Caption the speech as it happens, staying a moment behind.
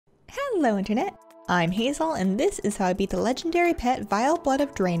Hello Internet, I'm Hazel and this is how I beat the legendary pet Vile Blood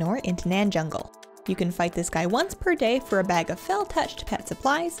of Draenor in Tanaan Jungle. You can fight this guy once per day for a bag of Fel-touched Pet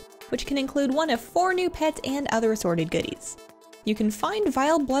Supplies, which can include one of 4 new pets and other assorted goodies. You can find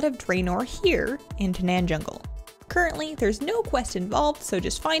Vile Blood of Draenor here in Tanaan Jungle. Currently, there's no quest involved, so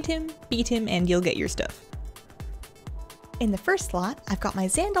just find him, beat him, and you'll get your stuff. In the first slot, I've got my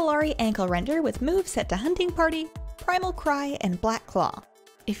Zandalari Ankle-render with moves set to Hunting Party, Primal Cry, and Black Claw.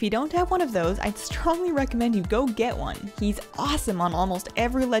 If you don't have one of those, I'd strongly recommend you go get one. He's awesome on almost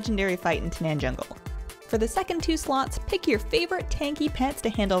every legendary fight in Tanaan Jungle. For the second 2 slots, pick your favorite tanky pets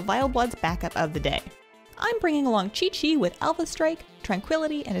to handle Vile Blood's backup of the day. I'm bringing along Chi-Ji with Alpha Strike,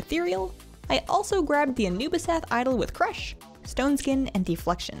 Tranquility, and Ethereal. I also grabbed the Anubisath Idol with Crush, Stone Skin, and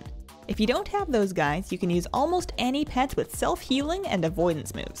Deflection. If you don't have those guys, you can use almost any pets with self-healing and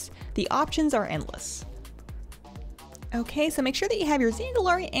avoidance moves. The options are endless. Okay, so make sure that you have your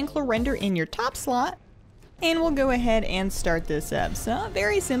Zandalari Ankle-render in your top slot, and we'll go ahead and start this up. So,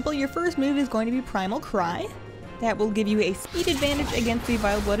 very simple, your first move is going to be Primal Cry. That will give you a speed advantage against the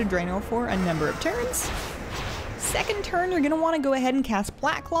Vile Blood of Draenor for a number of turns. Second turn, you're going to want to go ahead and cast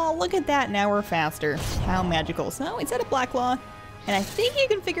Black Claw. Look at that, now we're faster. How magical. So, instead of Black Claw, and I think you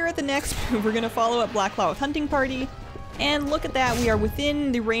can figure out the next move, we're going to follow up Black Claw with Hunting Party. And look at that, we are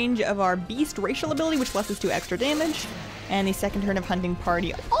within the range of our Beast racial ability, which lets us do extra damage. And the second turn of Hunting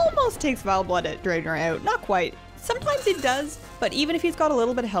Party almost takes Vile Blood of Draenor out. Not quite. Sometimes it does, but even if he's got a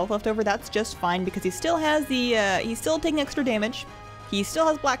little bit of health left over, that's just fine because he still has the, he's still taking extra damage. He still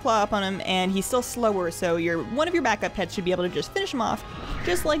has Black Claw up on him, and he's still slower, so one of your backup pets should be able to just finish him off.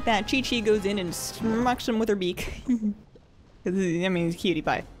 Just like that, Chi-Ji goes in and smucks him with her beak. I mean, he's a cutie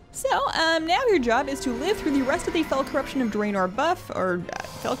pie. So, now your job is to live through the rest of the Fel-Corruption of Draenor buff, or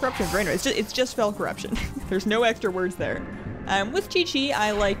Fel-Corruption of Draenor, it's just Fel-Corruption. There's no extra words there. With Chi-Ji,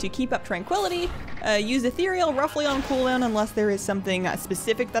 I like to keep up Tranquility, use Ethereal roughly on cooldown unless there is something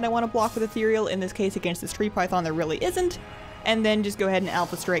specific that I want to block with Ethereal, in this case against this Tree Python there really isn't, and then just go ahead and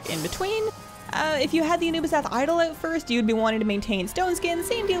Alpha Strike in between. If you had the Anubisath Idol out first, you'd be wanting to maintain Stone Skin,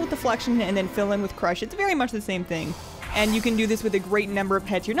 same deal with Deflection, and then fill in with Crush. It's very much the same thing. And you can do this with a great number of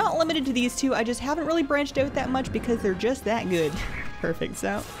pets. You're not limited to these 2, I just haven't really branched out that much because they're just that good. Perfect,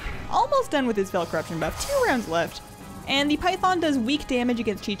 so almost done with his Fel-Corruption buff, 2 rounds left. And the Python does weak damage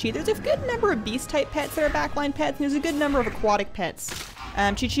against Chi-Ji. There's a good number of beast type pets that are backline pets, and there's a good number of aquatic pets.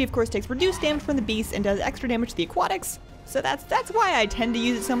 Chi-Ji of course takes reduced damage from the beasts and does extra damage to the aquatics. So that's why I tend to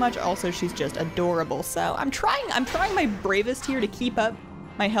use it so much. Also, she's just adorable. So I'm trying my bravest here to keep up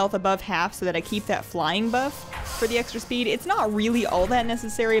my health above half so that I keep that flying buff for the extra speed. It's not really all that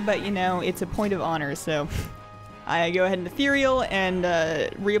necessary, but you know, it's a point of honor, so I go ahead and Ethereal and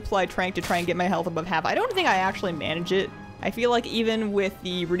reapply Trank to try and get my health above half. I don't think I actually manage it. I feel like even with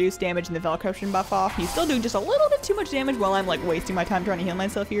the reduced damage and the Fel-Corruption buff off, he's still doing just a little bit too much damage while I'm like wasting my time trying to heal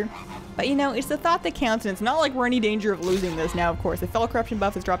myself here. But you know, it's the thought that counts, and it's not like we're in any danger of losing this now, of course. The Fel-Corruption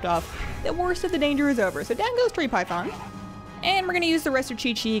buff has dropped off. The worst of the danger is over. So down goes Tree Python. And we're going to use the rest of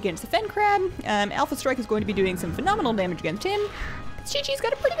Chi-Ji against the Fen Crab. Alpha Strike is going to be doing some phenomenal damage against him. Chi-Ji's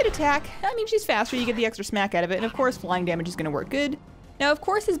got a pretty good attack. I mean, she's faster, you get the extra smack out of it, and of course flying damage is going to work good. Now, of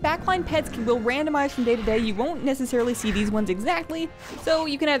course, his backline pets will randomize from day to day. You won't necessarily see these ones exactly, so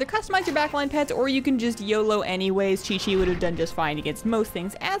you can either customize your backline pets, or you can just YOLO anyways. Chi-Ji would have done just fine against most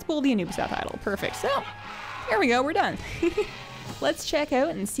things, as will the Anubisath Idol. Perfect. So, here we go, we're done. Let's check out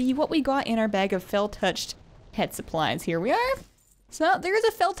and see what we got in our bag of Fel-touched Pet Supplies. Here we are. So there's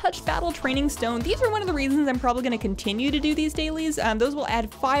a Fel-touched Battle Training Stone. These are one of the reasons I'm probably going to continue to do these dailies. Those will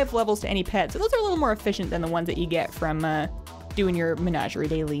add 5 levels to any pet, so those are a little more efficient than the ones that you get from doing your Menagerie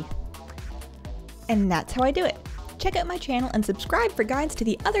daily. And that's how I do it. Check out my channel and subscribe for guides to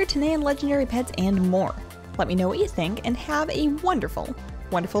the other Tanaan legendary pets and more. Let me know what you think and have a wonderful,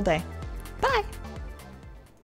 wonderful day.